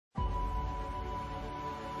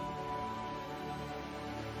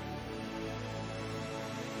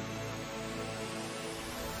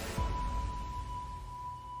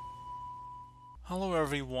Hello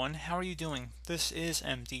everyone, how are you doing? This is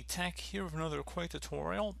MD Tech here with another quick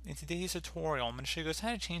tutorial. In today's tutorial, I'm going to show you guys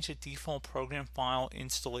how to change the default program file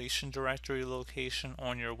installation directory location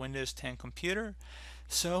on your Windows 10 computer.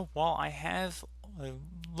 So while I have a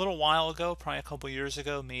little while ago, probably a couple years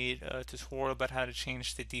ago, made a tutorial about how to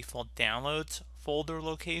change the default downloads folder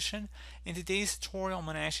location, in today's tutorial I'm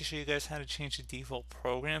going to actually show you guys how to change the default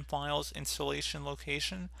program files installation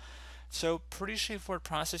location. So pretty straightforward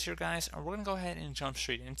process here, guys, and we're going to go ahead and jump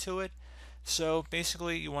straight into it. So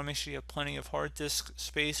basically, you want to make sure you have plenty of hard disk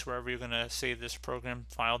space wherever you're going to save this program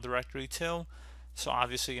file directory to. So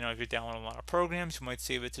obviously, if you're downloading a lot of programs, you might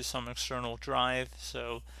save it to some external drive.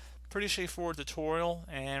 So pretty straightforward tutorial,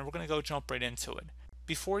 and we're going to go jump right into it.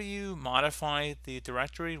 Before you modify the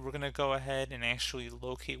directory, we're going to go ahead and actually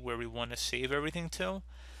locate where we want to save everything to.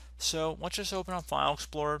 So let's just open up File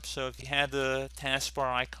Explorer. So if you have the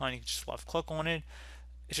taskbar icon, you can just left click on it.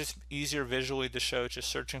 It's just easier visually to show, just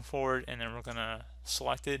searching for it, and then we're gonna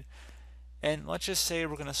select it. And let's just say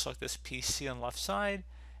we're gonna select this PC on the left side,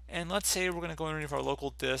 and let's say we're gonna go underneath our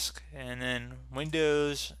local disk and then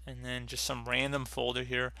Windows and then just some random folder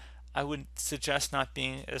here. I would suggest not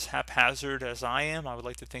being as haphazard as I am. I would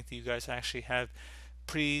like to think that you guys actually have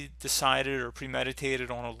pre-decided or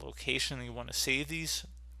premeditated on a location that you want to save these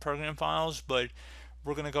program files, but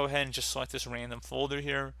we're going to go ahead and just select this random folder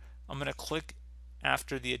here. I'm going to click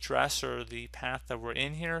after the address or the path that we're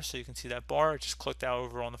in here, so you can see that bar. I just clicked out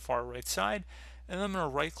over on the far right side, and then I'm going to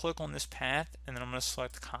right click on this path, and then I'm going to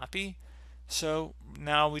select copy. So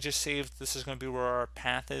now we just saved, this is going to be where our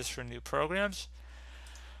path is for new programs.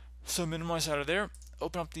 So minimize out of there,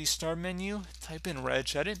 open up the start menu, type in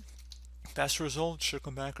regedit. Best result should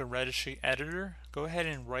come back a registry editor. Go ahead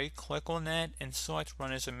and right click on that and select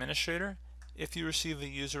run as administrator. If you receive a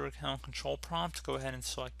user account control prompt, go ahead and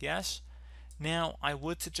select yes. Now I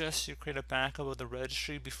would suggest you create a backup of the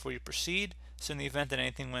registry before you proceed, so in the event that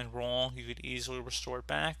anything went wrong you could easily restore it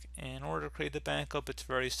back. And in order to create the backup, it's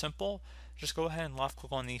very simple. Just go ahead and left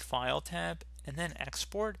click on the file tab and then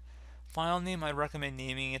export. File name, I recommend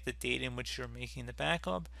naming it the date in which you're making the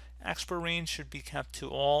backup. Export range should be kept to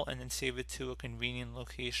all, and then save it to a convenient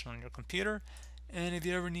location on your computer. And if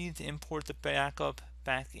you ever need to import the backup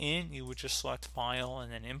back in, you would just select file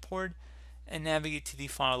and then import and navigate to the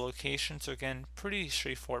file location. So again, pretty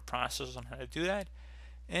straightforward process on how to do that.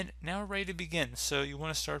 And now we're ready to begin. So you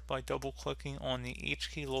want to start by double clicking on the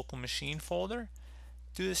HK local machine folder.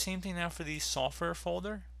 Do the same thing now for the software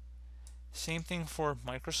folder. Same thing for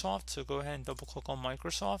Microsoft, so go ahead and double click on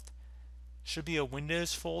Microsoft. Should be a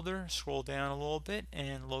Windows folder. Scroll down a little bit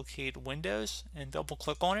and locate Windows and double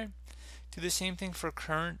click on it. Do the same thing for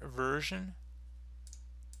current version.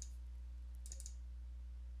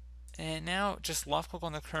 And now just left click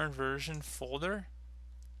on the current version folder.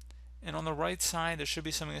 And on the right side there should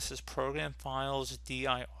be something that says Program Files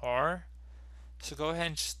DIR. So go ahead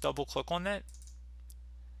and just double click on that.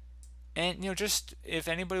 And just if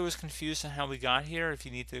anybody was confused on how we got here, if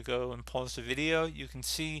you need to go and pause the video, you can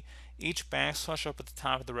see each backslash up at the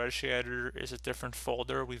top of the registry editor is a different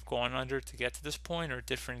folder we've gone under to get to this point, or a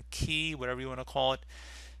different key, whatever you want to call it.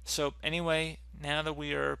 So anyway, now that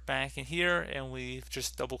we are back in here and we've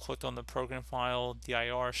just double clicked on the program file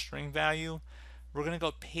dir string value, we're going to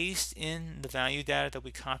go paste in the value data that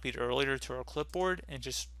we copied earlier to our clipboard and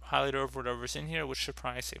just highlight over whatever's in here, which should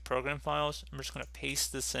probably say program files. I'm just going to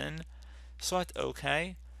paste this in. Select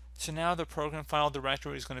OK. So now the program file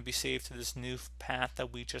directory is going to be saved to this new path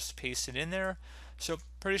that we just pasted in there. So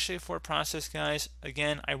pretty straightforward process, guys.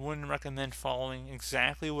 Again, I wouldn't recommend following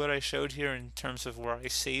exactly what I showed here in terms of where I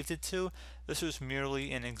saved it to. This was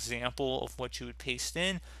merely an example of what you would paste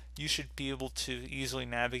in. You should be able to easily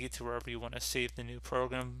navigate to wherever you want to save the new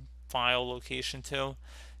program file location to.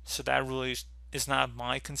 So that really is not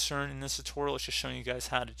my concern in this tutorial. It's just showing you guys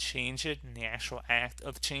how to change it and the actual act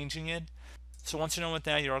of changing it. So once you're done with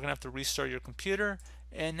that, you're going to have to restart your computer,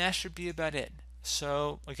 and that should be about it.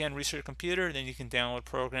 So again, restart your computer, then you can download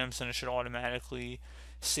programs and it should automatically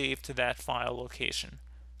save to that file location.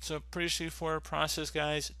 So pretty straightforward process,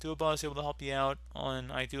 guys. Do hope I was able to help you out,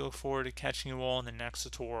 and I do look forward to catching you all in the next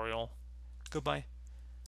tutorial. Goodbye.